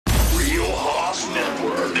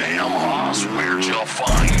Hoss, where'd you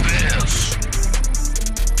find this?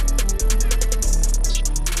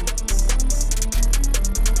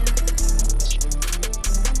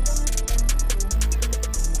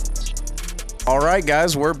 All right,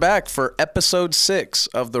 guys, we're back for episode 6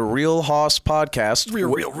 of the Real Hoss podcast. Real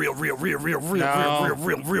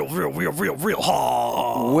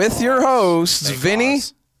Hoss. With your hosts, Thank Vinny.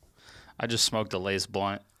 Hoss. I just smoked a lace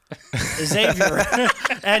blunt. Xavier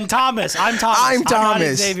and Thomas. I'm Thomas. I'm Thomas.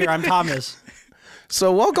 Not Xavier. I'm Thomas.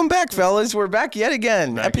 So welcome back, fellas. We're back yet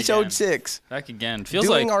again. Back episode again. 6. Back again. Feels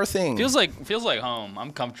Doing like our thing. Feels like home.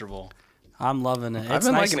 I'm comfortable. I'm loving it. I've It's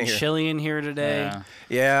been nice liking and it here. chilly in here today.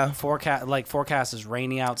 Yeah. Forecast is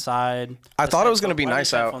rainy outside. I thought it was going to be What are nice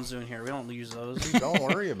these out. headphones doing here? We don't use those. Don't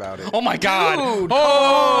worry about it. Oh my God. Dude,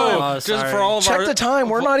 Oh, just sorry. for all of Check our the time.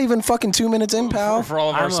 We're not even fucking 2 minutes in, pal. for all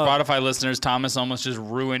of our I'm a- Spotify listeners, Thomas almost just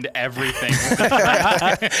ruined everything.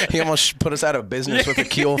 He almost put us out of business with a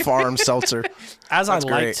Keel Farm seltzer. As That's I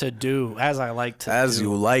like great. to do. As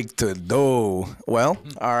you like to do. Well,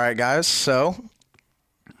 all right, guys. So,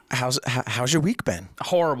 how's your week been?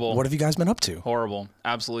 Horrible. What have you guys been up to? Horrible.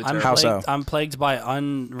 Absolutely I'm terrible. How plagued, so? I'm plagued by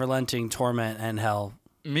unrelenting torment and hell.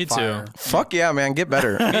 Me too. Fire. Fuck yeah, man. Get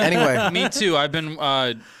better. Anyway. Me too. I've been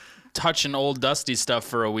touching old dusty stuff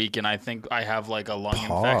for a week, and I think I have like a lung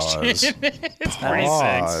infection. It's pretty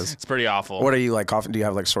Pause. sick. It's pretty awful. What are you like coughing? Do you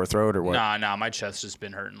have like sore throat or what? Nah, my chest's just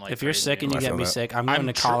been hurting like If you're crazy. sick and you I get feel me that. sick, I'm going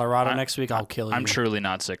to Colorado next week. I'll kill you. I'm truly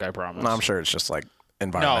not sick, I promise. No, I'm sure it's just like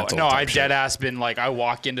environmental. No, I type shit. dead ass been like, I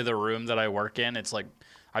walk into the room that I work in, it's like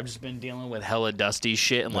I've just been dealing with hella dusty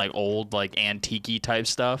shit and like old like antique-y type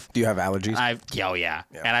stuff. Do you have allergies? Yeah.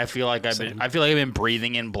 And I feel like I've been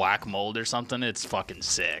breathing in black mold or something. It's fucking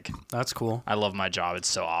sick. That's cool. I love my job. It's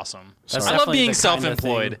so awesome. That's I love definitely being the kind of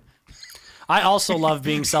self-employed. thing- I also love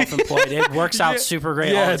being self-employed. It works out super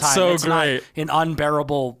great all the it's time. so it's not great. an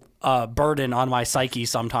unbearable burden on my psyche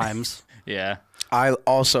sometimes. Yeah. I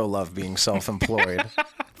also love being self-employed.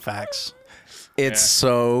 Facts. It's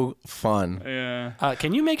so fun. Yeah.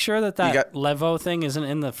 Can you make sure that got- Levo thing isn't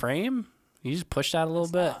in the frame? You just push that a little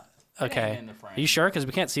bit. Okay. in the frame. Are you sure? Because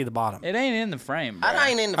we can't see the bottom. It ain't in the frame, bro.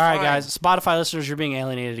 in the All right, guys. Spotify listeners, you're being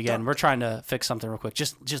alienated again. We're trying to fix something real quick.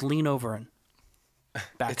 Just lean over and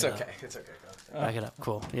back It's it okay. up. It's okay. Back it up.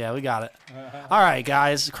 Cool. Yeah, we got it. All right,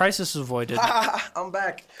 guys. Crisis avoided. I'm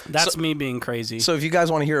back. That's me being crazy. So if you guys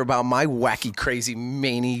want to hear about my wacky, crazy,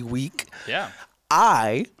 many week, Yeah.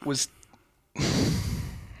 I was...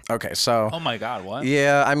 Okay, so... Oh my God, what?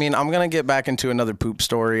 Yeah, I mean, I'm gonna get back into another poop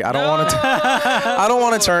story. I don't want to. I don't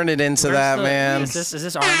want to turn it into that, man. Is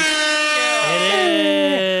this orange?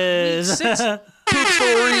 It is. Poop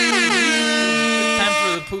story. Time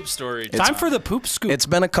for the poop story. Time for the poop scoop. It's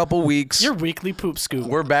been a couple weeks. Your weekly poop scoop.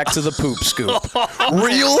 We're back to the poop scoop.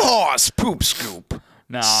 Real Hoss poop scoop.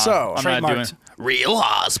 Nah, So- I'm not doing Trademarked. Real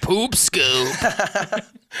Hoss poop scoop.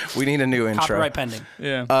 We need a new intro. Copyright pending.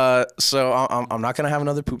 Yeah. So I'm not gonna have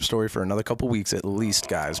another poop story for another couple weeks at least,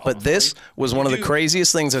 guys. But this was one of the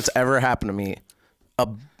craziest things that's ever happened to me,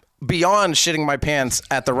 beyond shitting my pants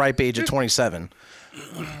at the ripe age of 27.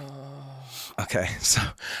 Okay, so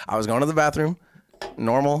I was going to the bathroom,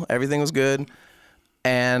 normal, everything was good,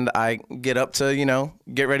 and I get up to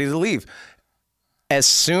get ready to leave. As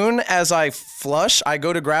soon as I flush, I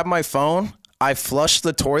go to grab my phone, I flush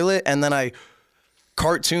the toilet, and then I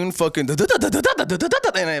cartoon fucking and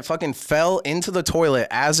it fucking fell into the toilet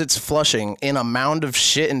as it's flushing in a mound of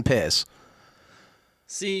shit and piss.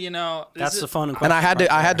 See, That's the phone. And I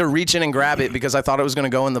had to reach in and grab it because I thought it was gonna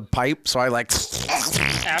go in the pipe. So I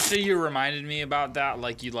after you reminded me about that,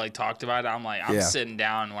 like you talked about it, I'm like, I'm Yeah. sitting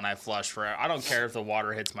down when I flush forever. I don't care if the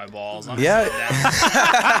water hits my balls. I'm Yeah. sitting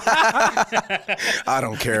down. I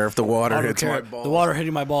don't care if the water hits my balls. The water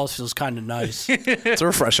hitting my balls feels kind of nice. It's a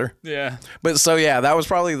refresher. Yeah. But so yeah, that was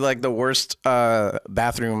probably like the worst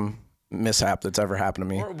bathroom mishap that's ever happened to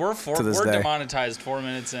me. We're to this day. demonetized 4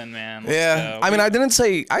 minutes in, man. Let's Yeah, go. I mean, I didn't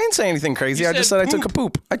say anything crazy. You I just said said I took a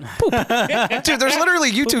poop. I poop. Dude, there's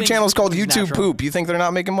literally YouTube Pooping channels called is YouTube natural. Poop. You think they're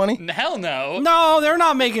not making money? Hell no. No, they're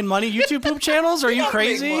not making money. YouTube poop channels? Are you Not make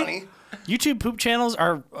crazy? money. YouTube poop channels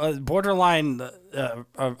are borderline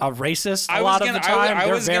racist a I lot was of the gonna, time. I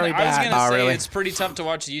They're was very gonna, I was bad. gonna Oh, say really? it's pretty tough to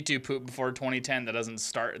watch YouTube poop before 2010 that doesn't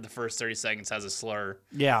start the first 30 seconds has a slur.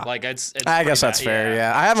 Yeah. Like it's I guess pretty that's bad. fair.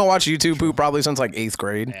 Yeah, I haven't watched YouTube Poop probably since like 8th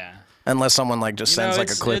grade. Yeah. Unless someone like just sends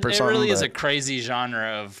like a clip or something. It really is but- a crazy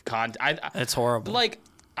genre of content. It's horrible. Like,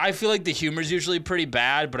 I feel like the humor's usually pretty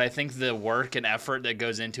bad, but I think the work and effort that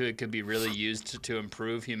goes into it could be really used to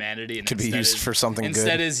improve humanity. And Could be instead used for something good.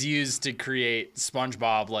 Instead is used to create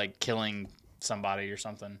SpongeBob like killing somebody or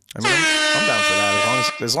something. I mean, I'm down for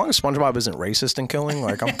that. As long as SpongeBob isn't racist and killing,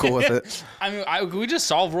 like I'm cool with it. I mean, we just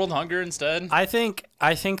solve world hunger instead. I think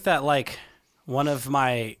that like one of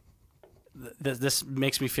my this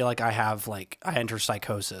makes me feel like I enter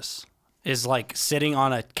psychosis. Is like sitting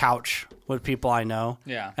on a couch with people I know,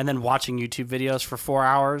 and then watching YouTube videos for 4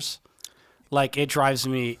 hours. Like it drives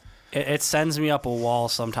me. It sends me up a wall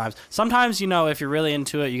sometimes. Sometimes, you know, if you're really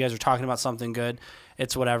into it, you guys are talking about something good.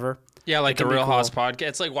 It's whatever. Yeah, like the Real House podcast.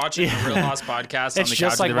 It's like watching a Real House podcast on the couch. It's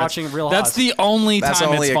just like watching Real House. That's the only time it's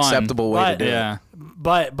fun. That's the only acceptable way to do it.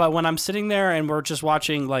 But when I'm sitting there and we're just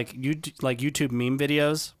watching like YouTube meme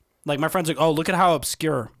videos, like my friend's like, oh, look at how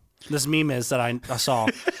obscure this meme is that I saw.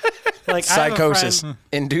 Like psychosis.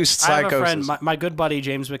 Induced psychosis. I have a friend, my good buddy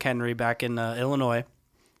James McHenry back in Illinois.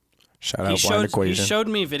 Shout out Blind Equation. He showed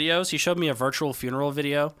me videos. He showed me a virtual funeral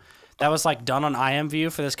video that was like done on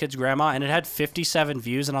IMView for this kid's grandma, and it had 57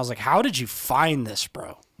 views. And I was like, "How did you find this,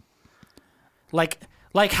 bro? Like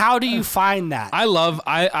how do you find that?"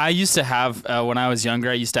 I used to have when I was younger.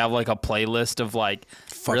 I used to have like a playlist of like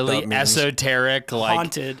really esoteric, like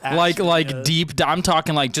haunted, like deep. I'm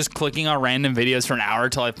talking like just clicking on random videos for an hour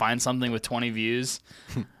till I find something with 20 views.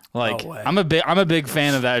 Like I'm a big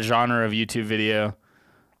fan of that genre of YouTube video.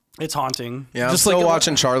 It's haunting. Yeah, I'm still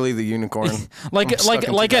watching Charlie the Unicorn. like a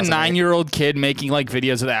 9-year-old kid making like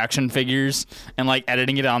videos with action figures and like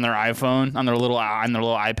editing it on their iPhone, on their little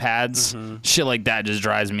iPads. Shit like that just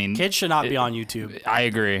drives me. Kids should not be on YouTube. I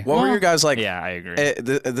agree. What were your guys like? Yeah, I agree.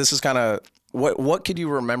 This is kind of what could you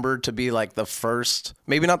remember to be like the first,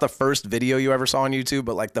 maybe not the first video you ever saw on YouTube,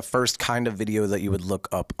 but like the first kind of video that you would look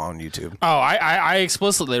up on YouTube? Oh, I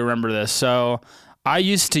explicitly remember this. So I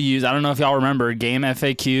used to use, I don't know if y'all remember, Game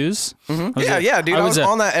FAQs. Yeah, dude. I was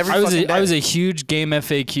on that every fucking day. I was a huge Game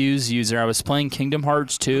FAQs user. I was playing Kingdom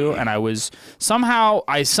Hearts 2, and I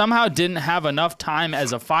somehow didn't have enough time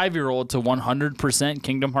as a 5-year-old to 100%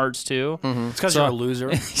 Kingdom Hearts 2. It's because you're a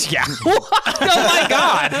loser. Yeah. Oh my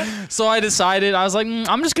God. So I decided, I was like,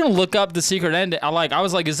 I'm just going to look up the secret ending. I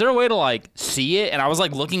was like, is there a way to like see it? And I was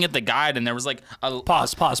like looking at the guide, and there was like a...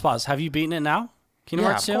 Pause. Have you beaten it now?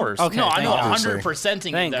 Yeah, of course. Okay, no, I know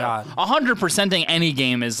 100%ing it. God. 100%ing any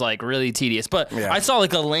game is like really tedious. But I saw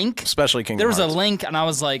like a link, especially Kingdom Hearts. There was a link, and I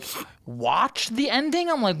was like, "Watch the ending."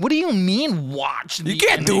 I'm like, "What do you mean, watch the ending?" You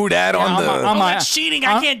can't do that on my cheating.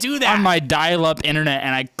 I can't do that on my dial-up internet.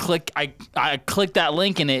 And I clicked that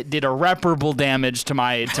link, and it did irreparable damage to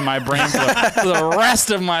my brain for the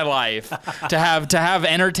rest of my life. To have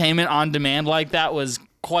entertainment on demand like that was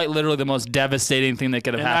quite literally the most devastating thing that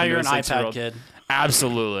could have happened. Now you're to an a 6-year-old iPad kid.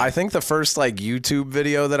 Absolutely. I think the first like YouTube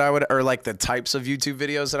video that I would, or like the types of YouTube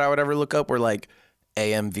videos that I would ever look up were like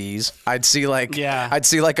AMVs. I'd see like a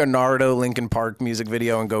Naruto Linkin Park music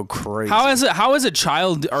video and go crazy. How as a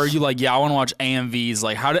child are you like, yeah, I want to watch AMVs?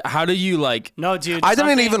 Like how do you like? No, dude. I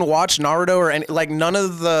didn't even watch Naruto or any, like none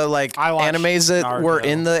of the like animes that Naruto. were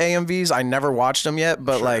in the AMVs. I never watched them yet,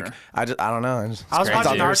 but like I don't know. I was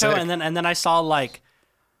watching Naruto and then I saw like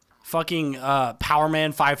fucking Power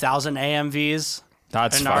Man 5000 AMVs.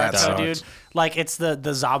 That's Naruto, dude. Like it's the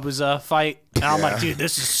Zabuza fight, and I'm like, dude,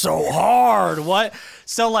 this is so hard. What?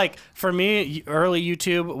 So like for me, early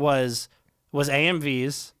YouTube was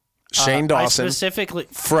AMVs. Shane Dawson. I specifically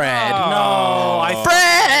Fred.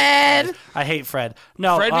 Fred. I hate Fred.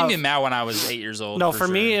 No, Fred made me mad when I was 8 years old. No, for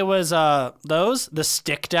me it was the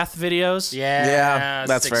stick death videos. Yeah,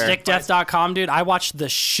 that's fair. Stickdeath.com, dude. I watched the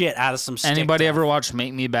shit out of some stick Anybody death. ever watch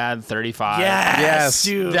Make Me Bad 35? Yes,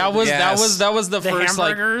 dude. That was the first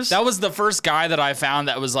hamburgers? like that was the first guy that I found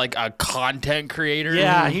that was like a content creator.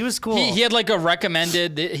 Yeah, he was cool. He had like a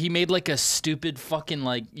recommended. He made like a stupid fucking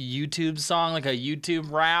like YouTube song, like a YouTube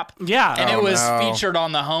rap. Yeah, and it was featured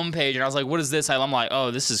on the homepage, and I was like, "What is this?" I'm like,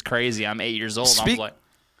 "Oh, this is crazy." I'm 8 years old. I was like,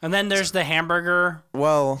 and then there's the hamburger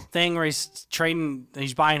thing where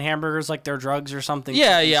he's buying hamburgers like they're drugs or something.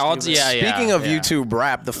 Speaking of YouTube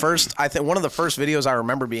rap, one of the first videos I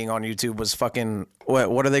remember being on YouTube was fucking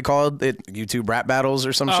what are they called? YouTube rap battles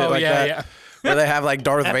or some shit like that. Yeah. Where they have like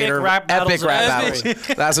Darth Vader epic rap battles.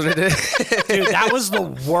 That's what it is. Dude, that was the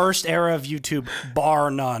worst era of YouTube,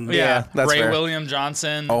 bar none. Yeah, that's Ray fair. William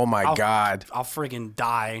Johnson. Oh my God. I'll friggin'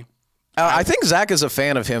 die. I think Zach is a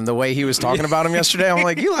fan of him. The way he was talking about him yesterday, I'm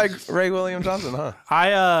like, you like Ray William Johnson, huh?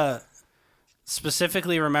 I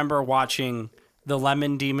specifically remember watching the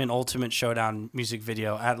Lemon Demon Ultimate Showdown music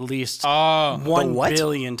video at least 1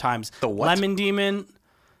 billion times. The what? Lemon Demon.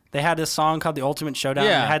 They had this song called The Ultimate Showdown.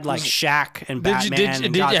 Yeah. It had like Shaq and Batman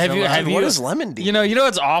and Godzilla. Have you, what is Lemon Demon? You know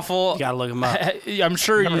what's awful? You gotta look him up. I'm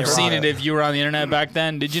sure you've seen it if you were on the internet back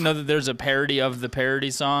then. Did you know that there's a parody of the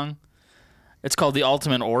parody song? It's called The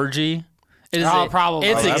Ultimate Orgy. It is probably.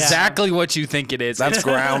 It's Yeah. exactly what you think it is. That's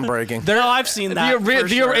groundbreaking. No, I've seen that. For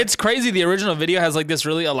sure. It's crazy. The original video has like this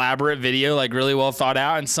really elaborate video, like really well thought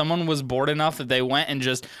out, and someone was bored enough that they went and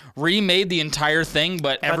just remade the entire thing,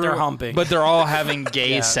 but they're humping. But they're all having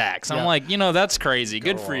gay sex. I'm Yeah. like, that's crazy.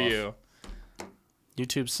 Good for you.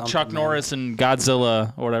 YouTube's something. Chuck man. Norris and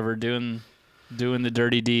Godzilla or whatever doing the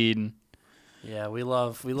dirty deed. Yeah, we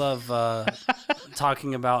love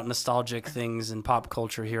talking about nostalgic things and pop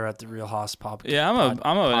culture here at the Real Hoss Pop. Yeah,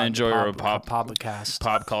 I'm an enjoyer of pop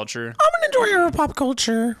culture. I'm an enjoyer of pop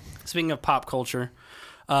culture. Speaking of pop culture,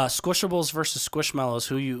 Squishables versus Squishmallows.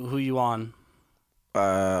 Who you on?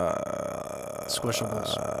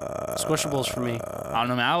 Squishables for me. I don't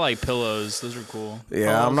know, man. I like pillows. Those are cool.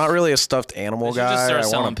 Yeah, I'm not really a stuffed animal They should guy. just start I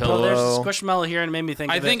selling want a pillows. There's a pillow. Squishmallow here, and it made me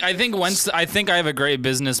think. I of think it. I think I have a great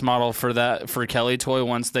business model for that for Kelly Toy.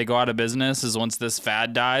 Once they go out of business, is once this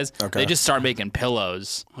fad dies, they just start making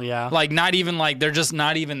pillows. Yeah. Like not even like they're just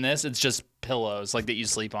not even this. It's just pillows like that you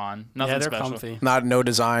sleep on. Nothing Yeah, they're special. comfy. No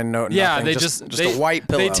design, no. Yeah, nothing. they just they, a white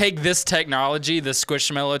pillow. They take this technology, the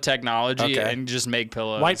Squishmallow technology, Okay. and just make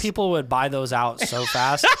pillows. White people would buy those out so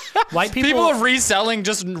fast. White People are reselling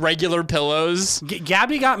just regular pillows.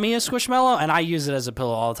 Gabby got me a Squishmallow, and I use it as a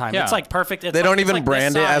pillow all the time. Yeah. It's like perfect. They don't even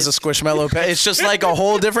brand it as a Squishmallow pet. It's just like a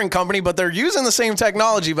whole different company, but they're using the same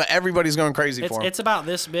technology, but everybody's going crazy for them. It's about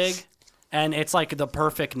this big, and it's like the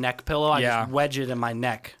perfect neck pillow. I Yeah. just wedge it in my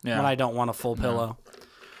neck Yeah. when I don't want a full pillow.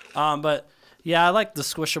 But yeah, I like the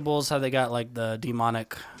Squishables, how they got like the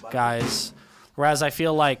demonic guys. Whereas I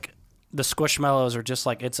feel like the Squishmallows are just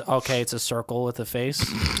like, it's a circle with a face.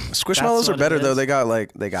 Squishmallows are what better it though. is. They got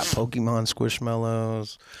Pokemon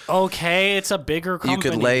Squishmallows. Okay, it's a bigger company. You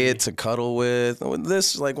could lay it to cuddle with.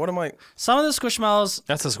 This, like, what am I? Some of the Squishmallows,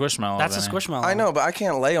 That's a Squishmallow. that's a Benny. Squishmallow. I know, but I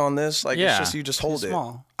can't lay on this. Like, Yeah. it's just you just hold it.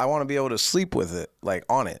 small. I want to be able to sleep with it, like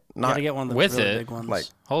on it. You Not gotta get one of the With really it? big ones. like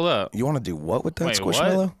Hold up. you want to do what with that Wait, what?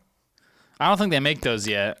 Squishmallow? I don't think they make those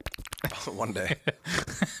yet. One day.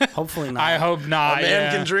 Hopefully not. I hope not.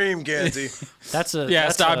 yeah. dream, can't he? That's a Yeah,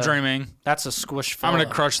 that's stop a, dreaming. That's a squish. I'm gonna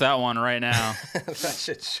fella. crush that one right now. That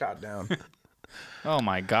shit's shot down. Oh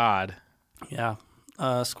my god. Yeah,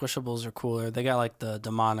 Squishables are cooler. They got like the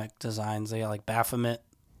demonic designs. They got like Baphomet.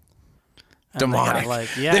 And they got, Demonic.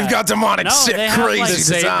 like, yeah. They've got demonic, No, sick, they have, crazy like, The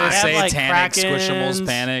design. They have, like, satanic Krakens. Squishables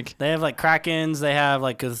panic. They have like Krakens. They have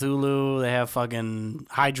like Cthulhu. They have fucking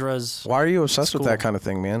Hydras. Why are you obsessed with cool. that kind of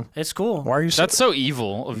thing, man? It's cool. Why are you so... That's so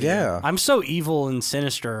evil of you. Yeah. I'm so evil and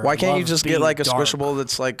sinister. Why can't you Love just get being like a dark. Squishable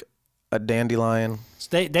that's like a dandelion,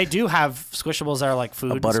 They do have Squishables that are like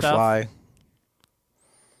food a and stuff. butterfly,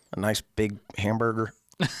 a nice big hamburger?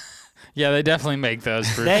 Yeah, they definitely make those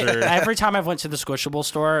for They, sure. every time I've went to the Squishable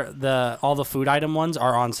store, all the food item ones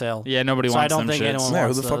are on sale. Yeah, nobody So wants I don't them think shits. anyone Yeah, who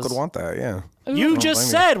wants the fuck those. would want that? Yeah. You just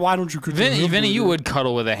blame said, why don't you? Vinny, you would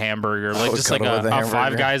cuddle with a hamburger, like would just like cuddle with a a hamburger.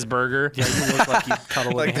 Five Guys burger. Yeah, you look like you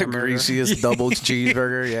cuddle with Like a the hamburger. greasiest double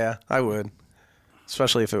cheeseburger? Yeah, I would.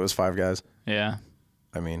 Especially if it was Five Guys. Yeah.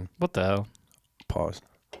 I mean, What the hell? pause.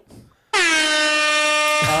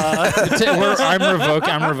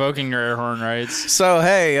 I'm revoking your air horn rights. So,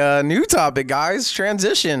 hey, new topic, guys.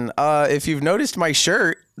 Transition. If you've noticed my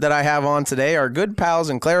shirt that I have on today, our good pals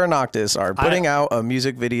in Clara Noctis are putting out a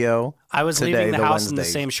music video. I was today, leaving the house in the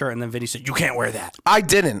Wednesday. same shirt, and then Vinny said, "You can't wear that." I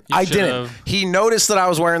didn't. I didn't. should've. He noticed that I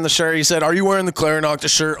was wearing the shirt. He said, "Are you wearing the Clara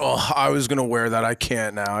Noctis shirt?" Oh, I was gonna wear that. I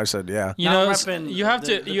can't now. I said, "Yeah." You Now know, repping you have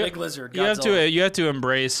the to. big lizard, You have to. Godzilla. You have to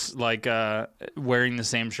embrace like wearing the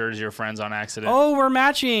same shirt as your friends on accident. Oh, we're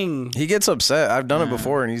matching. He gets upset. I've done it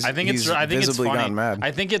before, and he's I think he's it's visibly funny. gotten mad.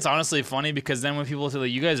 I think it's honestly funny because then when people say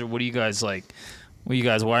like, "You guys are, what are you guys like? What are you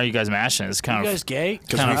guys? Why are you guys mashing?" It's kind You of guys gay?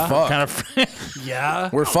 Because we kind fuck. of. Yeah.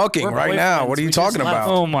 We're fucking We're right now. boyfriends. What are you We just talking left. about?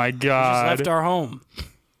 Oh my Just god! left our home.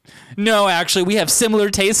 No, actually, we have similar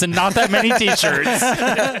tastes and not that many T-shirts.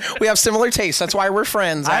 We have similar tastes. That's why we're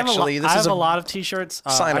friends. Actually, I this have is a lot of T-shirts.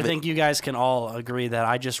 sign I of it. think you guys can all agree that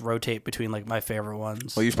I just rotate between like my favorite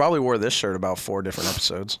ones. Well, you've probably wore this shirt about 4 different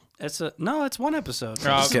episodes. It's one episode.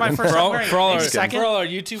 Uh, This is my kidding. first For all, one. for, all Maybe our, second. for all our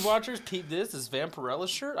YouTube watchers, peep this Vampirella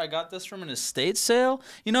shirt. I got this from an estate sale.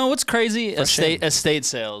 You know what's crazy? Estate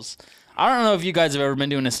sales. I don't know if you guys have ever been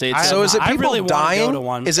to an estate sale. So is it I people really wanna go dying? to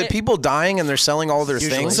one. Is it people dying and they're selling all their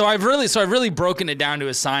Usually. things? So I've really broken it down to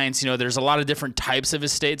a science. You know, there's a lot of different types of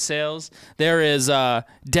estate sales. There is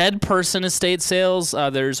dead person estate sales.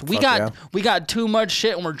 There's we got too much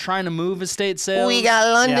shit and we're trying to move estate sales.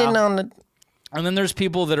 London Yeah. on the. And then there's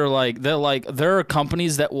people that are like, there are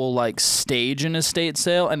companies that will like stage an estate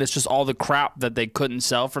sale, and it's just all the crap that they couldn't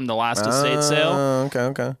sell from the last estate sale.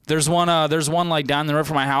 Okay. There's one like down the road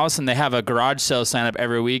from my house, and they have a garage sale sign up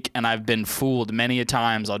every week, and I've been fooled many a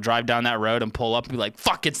times. I'll drive down that road and pull up and be like,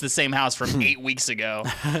 fuck, it's the same house from 8 weeks ago.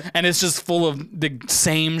 And it's just full of the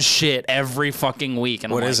same shit every fucking week.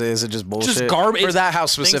 And what is it? Is it just bullshit? Just garbage. For that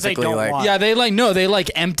house specifically, like yeah, they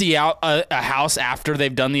empty out a house after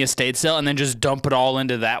they've done the estate sale, and then just dump it all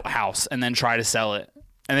into that house and then try to sell it.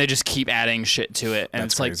 And they just keep adding shit to it. And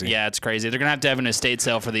That's it's like, crazy. yeah, it's crazy. They're going to have an estate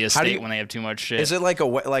sale for the estate when they have too much shit. Is it like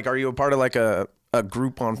are you a part of like a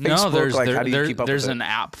group on Facebook? No, there's, like, how do you keep up there's with an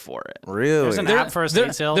app for it. Really? There's an app for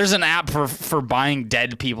estate sales? There's an app for buying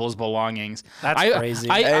dead people's belongings. That's crazy.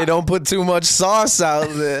 Hey, don't put too much sauce out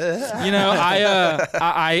there. You know,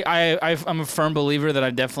 I'm a firm believer that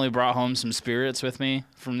I definitely brought home some spirits with me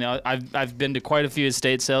from the. I've been to quite a few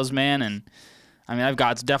estate sales, man, and I mean I've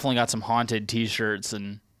definitely got some haunted T-shirts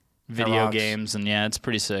and video games, and yeah, it's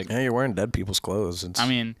pretty sick. Yeah, you're wearing dead people's clothes. I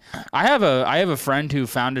mean, I have a friend who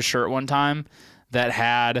found a shirt one time that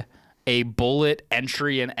had a bullet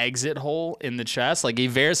entry and exit hole in the chest. Like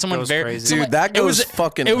someone very dude, that goes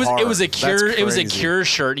fucking hard. It was a Cure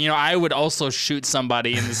shirt. You know, I would also shoot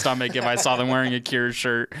somebody in the stomach if I saw them wearing a Cure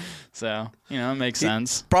shirt. So, you know, it makes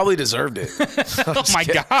sense. Probably deserved it. Oh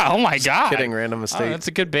my god. Kidding, random mistake. That's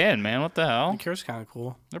a good band, man. What the hell? Cure's kind of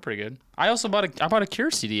cool. They're pretty good. I bought a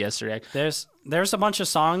Cure CD yesterday. There's a bunch of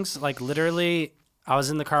songs, like literally I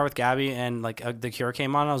was in the car with Gabby and like The Cure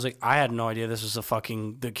came on. I was like, I had no idea this was a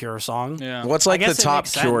fucking The Cure song. Yeah. What's like the top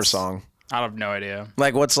Cure song? I have no idea.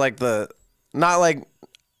 Like what's like the not like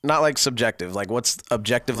subjective. Like what's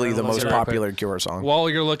objectively the most popular Cure song? While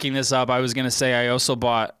you're looking this up, I was gonna say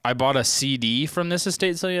I bought a CD from this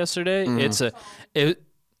estate sale yesterday. Mm-hmm.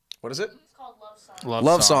 What is it?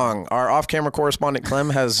 Love Song. Our off-camera correspondent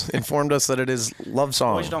Clem has informed us that it is Love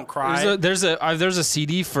Song. Boys Don't Cry. There's a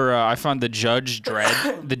CD for I found the Judge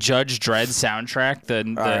Dredd soundtrack.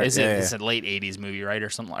 It's a late '80s movie, right,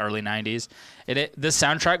 or something early '90s. This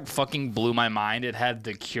soundtrack fucking blew my mind. It had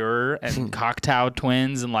The Cure and Cocteau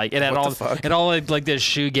Twins and like it had all like the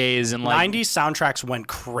shoegaze and like '90s soundtracks went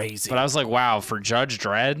crazy. But I was like, wow, for Judge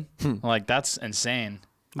Dredd, like that's insane.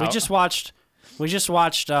 We just watched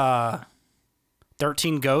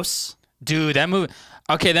 13 Ghosts. Dude, that movie.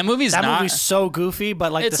 Okay, that movie's so goofy,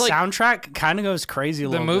 but like the soundtrack kind of goes crazy a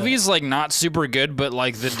little bit. The movie's like not super good, but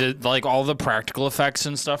like like all the practical effects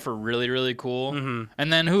and stuff are really, really cool. Mm-hmm.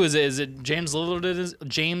 And then who is it? Is it James Lillard?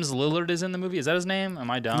 James Lillard is in the movie. Is that his name?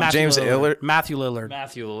 Am I dumb? Matthew Lillard. Matthew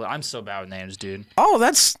Lillard. I'm so bad with names, dude. Oh,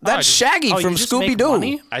 that's Shaggy from Scooby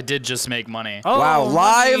Doo. I did just make money. Oh, wow,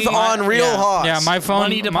 live on Real Hoss. Yeah, my phone.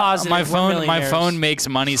 Money deposit. My phone makes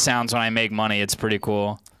money sounds when I make money. It's pretty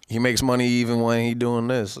cool. He makes money even when he doing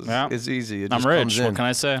this. It's easy. It just I'm rich. comes in. What can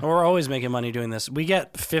I say? We're always making money doing this. We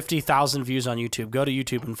get 50,000 views on YouTube. Go to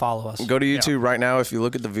YouTube and follow us. Go to YouTube right now. If you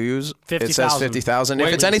look at the views, 50, it says 50,000.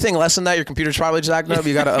 If it's anything less than that, your computer's probably just acting up.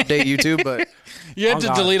 You got to update YouTube. But you have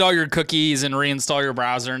to delete all your cookies and reinstall your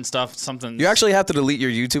browser and stuff. You actually have to delete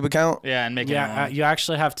your YouTube account. Yeah, and make it. You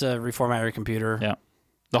actually have to reformat your computer. Yeah,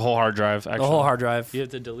 the whole hard drive. Actually. The whole hard drive. You have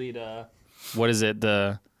to delete. What is it?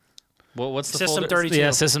 What's the System folder? 32.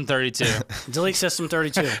 Yeah, System 32. Delete System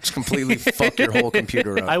 32. Just completely fuck your whole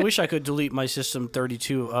computer up. I wish I could delete my System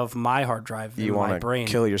 32 of my hard drive in my brain.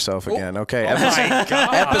 Kill yourself again. Okay. My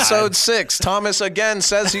God. Episode 6. Thomas again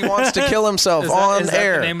says he wants to kill himself on air. Is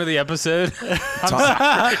that the name of the episode?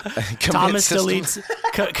 Thomas deletes.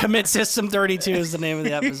 Commit System 32 is the name of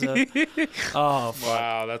the episode. Oh, fuck.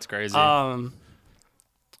 Wow, that's crazy.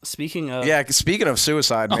 Speaking of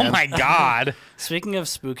suicide, man. Oh my God. Speaking of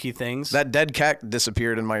spooky things, that dead cat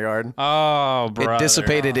disappeared in my yard. Oh, bro. It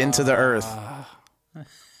dissipated into the earth.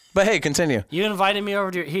 But hey, continue. You invited me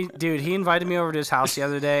over to he invited me over to his house the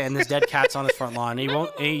other day, and this dead cat's on his front lawn. He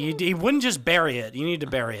wouldn't just bury it. You need to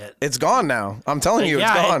bury it. It's gone now. I'm telling you,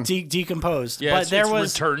 it's gone. It decomposed. Yeah, but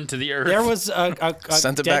it's returned to the earth. There was a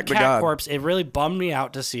Sent it dead back to cat God. corpse. It really bummed me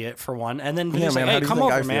out to see it for one. And then Vinny's man, like, how "Hey, do you come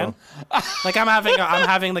think over, I man." Like I'm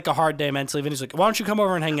having like a hard day mentally. Vinny's like, "Why don't you come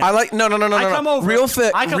over and hang out?" I like no. I come over. Real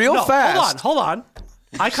fast. Hold on.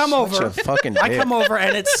 I come over. Such a fucking dick. I come over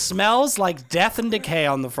and it smells like death and decay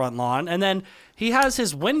on the front lawn. And then he has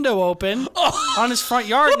his window open on his front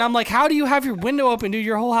yard. And I'm like, how do you have your window open, dude?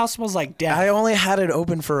 Your whole house smells like death. I only had it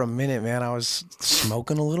open for a minute, man. I was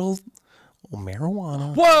smoking a little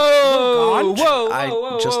marijuana.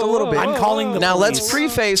 Whoa, just a little bit. I'm calling the Now police. let's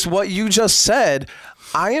preface what you just said.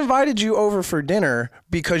 I invited you over for dinner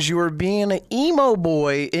because you were being an emo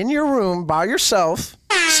boy in your room by yourself.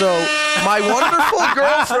 So my wonderful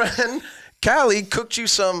girlfriend Callie cooked you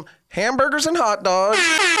some hamburgers and hot dogs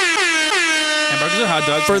Hamburgers and hot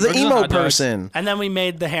dogs for the hamburgers and emo hot dogs. person. And then we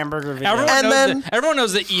made the hamburger video. Everyone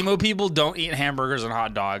knows that emo people don't eat hamburgers and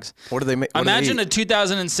hot dogs. What do they make? Imagine a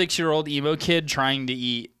 2006-year-old emo kid trying to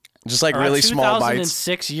eat. Just like really small bites.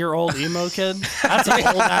 2006-year-old emo kid. That's an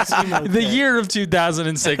old ass emo kid. The year of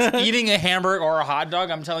 2006, eating a hamburger or a hot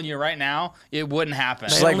dog, I'm telling you right now, it wouldn't happen.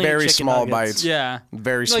 Just like only eat very chicken small nuggets. bites. Yeah.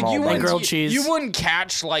 Very Like small you bites. wouldn't, grilled cheese. You wouldn't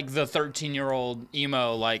catch like the 13-year-old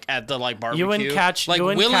emo like at the like barbecue. You wouldn't catch like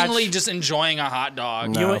willingly catch, just enjoying a hot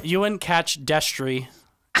dog. No. you wouldn't catch Destry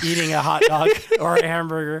eating a hot dog or a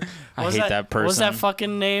hamburger. I hate that person. What was that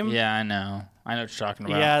fucking name? Yeah, I know. I know what you're talking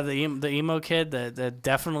about. Yeah, the emo kid that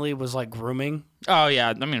definitely was like grooming. Oh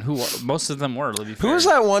yeah. I mean, most of them were. To be fair. Who was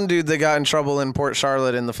that one dude that got in trouble in Port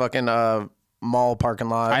Charlotte in the fucking mall parking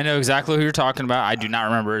lot? I know exactly who you're talking about. I do not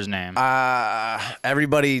remember his name.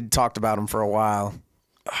 Everybody talked about him for a while.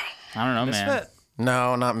 I don't know, man. Misfit.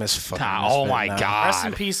 No, not Miss fucking Oh Misfit, my no. god. Rest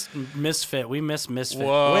in peace, Misfit. We miss Misfit.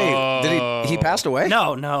 Whoa. Wait, did he passed away?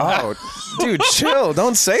 No. Oh, dude, chill.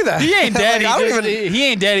 Don't say that. He ain't dead. Like, I don't He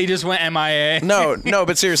ain't dead. He just went MIA. No,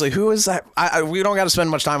 but seriously, who is that? We don't got to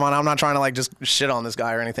spend much time on it. I'm not trying to like just shit on this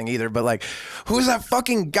guy or anything either, but like, who is that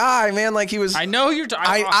fucking guy, man? Like he was. I know who you're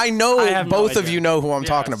talking. I know I have no both of idea. you know who I'm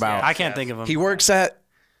talking about. I can't think of him. He works at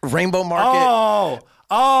Rainbow Market.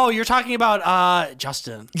 Oh, you're talking about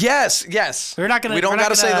Justin. Yes. We're not gonna. We don't got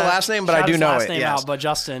to say the last name, but I do know it. Name Yes. out, but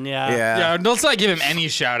Justin, yeah. Yeah. Let's not give him any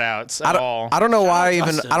shout outs at all. I don't know why even.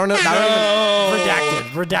 Justin. I don't know.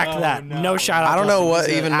 Redact that. No shout out. I don't know Justin. what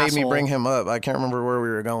He's an even made me asshole. bring him up. I can't remember where we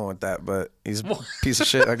were going with that, but he's a piece of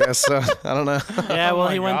shit, I guess. So I don't know. Yeah, well,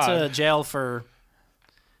 my he went to God. jail for.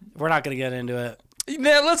 We're not gonna get into it.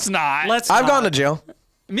 Yeah, let's not. I've gone to jail.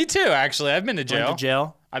 Me too, actually. I've been to jail. Went to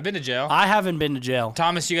jail. I've been to jail. I haven't been to jail.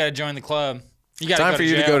 Thomas, you got to join the club. You got Time for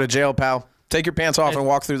you to go to jail, pal. Take your pants off and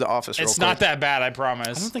walk through the office real It's quick. not that bad, I I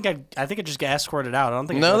promise. don't think I think I just get escorted out. I don't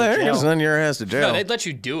think. No, I go to there jail. is. Then your ass to jail. No, they'd let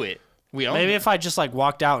you do it. We own Maybe it. if I just like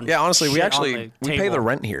walked out and Yeah, honestly, we shit actually on we the pay the table.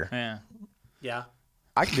 rent here. Yeah. Yeah.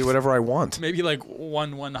 I can do whatever I want. Maybe like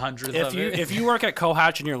 1/100th If of you it. if you work at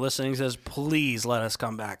Cohatch and you're listening, says please let us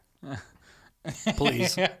come back.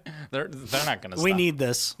 Please, they're not gonna. we stop. need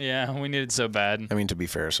this. Yeah, we need it so bad. I mean, to be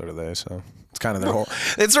fair, so do they. So it's kind of their whole.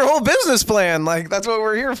 It's their whole business plan. Like that's what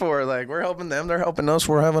we're here for. Like we're helping them. They're helping us.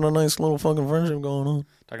 We're having a nice little fucking friendship going on.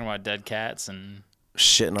 Talking about dead cats and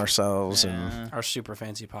Shitting ourselves and Our super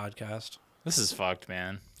fancy podcast. this is fucked,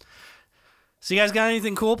 man. So you guys got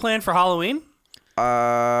anything cool planned for Halloween?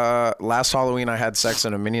 last Halloween I had sex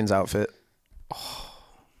in a Minions outfit.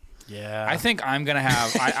 Yeah. I think I'm gonna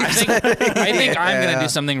have. I think I'm gonna do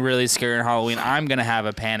something really scary on Halloween. I'm gonna have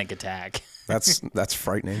a panic attack. That's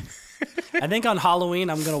frightening. I think on Halloween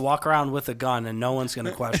I'm gonna walk around with a gun and no one's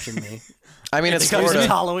gonna question me. I mean, it's Because Florida. it's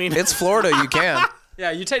Halloween. It's Florida. You can.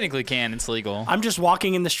 Yeah, you technically can. It's legal. I'm just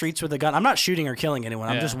walking in the streets with a gun. I'm not shooting or killing anyone.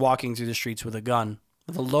 I'm Yeah. just walking through the streets with a gun.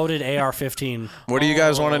 With a loaded AR-15. What do you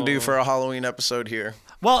guys want to do for a Halloween episode here?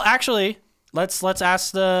 Well, actually, let's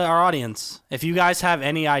ask our audience if you guys have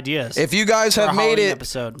any ideas. If you guys For a have made Halloween it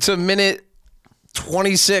episode. to minute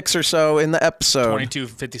 26 or so in the episode,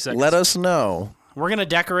 22:50 seconds. let us know. We're gonna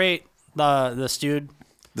decorate the stewed.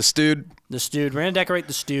 The stewed. The stewed. We're gonna decorate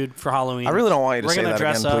the stewed for Halloween. I really don't want you to We're say gonna that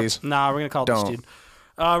dress again, up. please. Nah, we're gonna call it Don't. the stewed.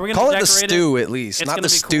 We're gonna Call it the decorate stew at least, It's not gonna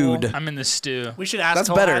the be cool. stewed. I'm in the stew. We should ask. That's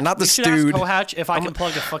better, Cohatch- not the we should stewed. Ask Cohatch if I can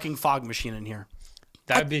plug a fucking fog machine in here.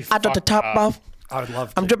 That'd be. I got the top off. I would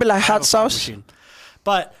love to. I'm dripping like I have hot a fog sauce. machine.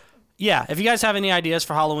 But yeah, if you guys have any ideas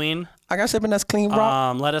for Halloween, I got something that's clean,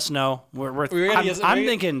 bro. let us know. gotta I'm get-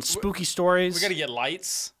 thinking spooky stories. We gotta get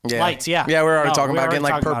lights. lights, yeah. Yeah, we're already No, talking we about already getting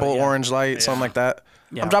like talked about purple, it, yeah. orange light, something like that.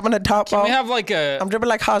 Yeah. I'm dropping the top Can off. we have like a? I'm dripping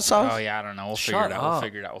like hot sauce. Oh yeah, I don't know. We'll figure Shut it out. up. We'll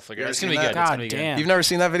figure it out. We'll figure it out. It's You gonna be ever good. seen It's God gonna be damn. You've never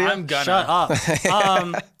seen that video? I'm gonna. Shut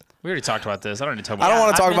up. We already talked about this. I don't need to talk I about. don't want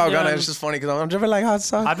I've to talk been about Gunna. doing- It's just funny because I'm dripping like hot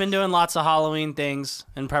sauce. I've been doing lots of Halloween things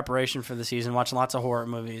in preparation for the season, watching lots of horror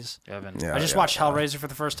movies. Yeah, I just yeah. watched Hellraiser for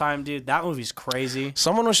the first time, dude. That movie's crazy.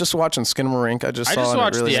 Someone was just watching Skinamarink. I just saw it.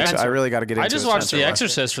 watched Really, The Exorcist. I really got to get into it. I just watched Spencer The watched it.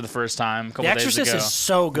 Exorcist for the first time a couple The days Exorcist ago. is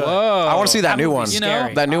so good. Whoa! I want to see that That new one. movie's You know,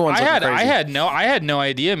 scary. That new one's I looking crazy. I had no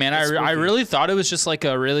idea, man. I spooky. really thought it was just like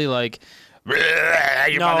a really like. Your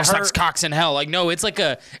No, mother her- sucks cocks in hell. Like no, it's like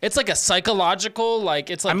a psychological like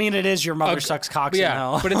it's like I mean, it is your mother sucks cocks in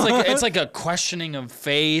hell. but it's like a questioning of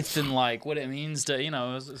faith and like what it means to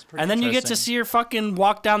it's pretty. And then you get to interesting. see her fucking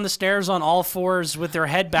walk down the stairs on all fours with her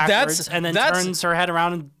head backwards, and then that's- turns her head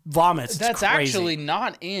around and vomits. It's That's crazy. actually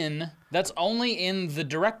not in That's only in the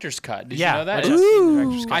director's cut. Did Yeah, you know that? I just seen the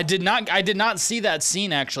director's cut. I did not see that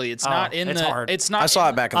scene actually. It's not in it's the. hard. It's not. I saw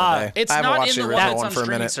it back in the day. It's I haven't not watched in the the original one one that's for on a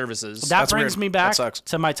streaming minute. services. That That's brings weird. me That back sucks.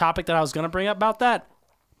 to my topic that I was going to bring up about that.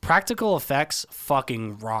 Practical effects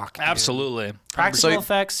fucking rock. Dude. Absolutely. Practical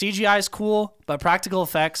effects, CGI is cool, but practical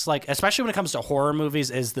effects, like especially when it comes to horror movies,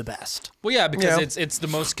 is the best. Well, yeah, because it's the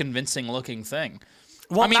most convincing looking thing.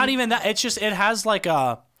 Well, I mean, not even that. It's just it has like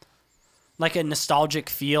a nostalgic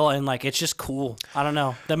feel, and like it's just cool. I don't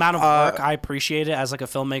know the amount of work I appreciate it as like a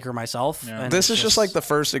filmmaker myself. Yeah. And This it's is just like the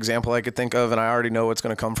first example I could think of, and I already know what's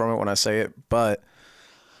going to come from it when I say it. But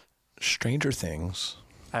Stranger Things.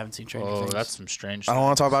 I haven't seen Stranger Oh, Things. that's some strange. I don't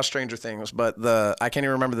want to talk about Stranger Things, but I can't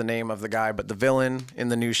even remember the name of the guy, but the villain in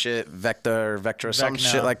the new shit, Vectra, some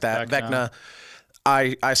shit like that. Vecna.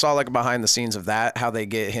 I saw like behind the scenes of that, how they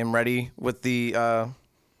get him ready with the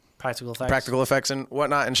practical effects and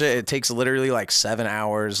whatnot and shit. It takes literally like 7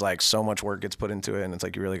 hours. Like so much work gets put into it, and it's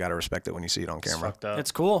like you really got to respect it when you see it on camera.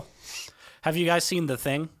 It's cool. Have you guys seen The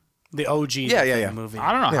Thing? The OG movie.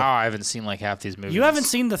 I don't know how I haven't seen like half these movies. You haven't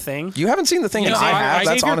seen The Thing? You haven't seen The Thing, and I have.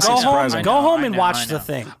 That's Xavier, honestly surprising. Go home and watch The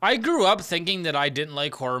Thing. I grew up thinking that I didn't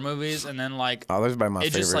like horror movies, and then like those are my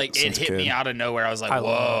it just like it hit me out of nowhere. I was like,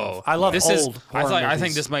 whoa! I love this old is. horror I think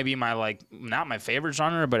movies. this might be my like not my favorite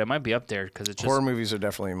genre, but it might be up there because it's just Horror movies are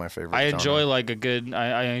definitely my favorite. I genre. enjoy like a good.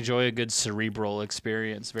 I enjoy a good cerebral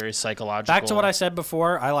experience, very psychological. Back to what I said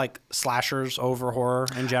before, I like slashers over horror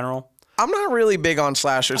in general. I'm not really big on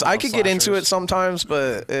slashers. I could get into it slashers. sometimes,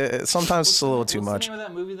 but sometimes it's a little too much.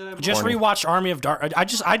 Just rewatched Army of Dark. I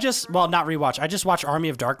just well, not rewatch. I just watched Army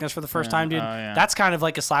of Darkness for the first time, dude. yeah. That's kind of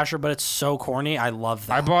like a slasher, but it's so corny. I love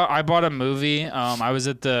that. I bought a movie. I was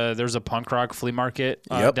at there's a punk rock flea market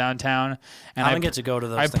downtown, and I don't get to go to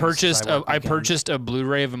those. I things purchased 'cause I work I weekends. purchased a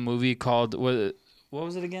Blu-ray of a movie called what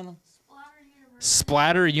was it again?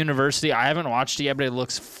 Splatter University. I haven't watched it yet, but it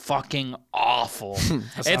looks fucking awful.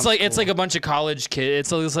 It's like a bunch of college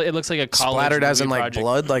kids. It looks like a college Splattered as in movie like project.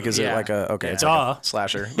 blood. Like is it Yeah. like a okay? It's Duh. like a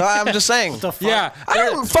slasher. No, I'm just saying. The fuck? Yeah, I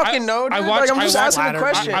don't fucking know. Dude. watched. I'm just asking a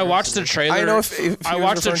question. I watched the trailer. I know if I you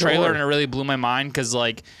watched the referring to trailer horror. and it really blew my mind because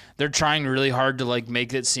like they're trying really hard to like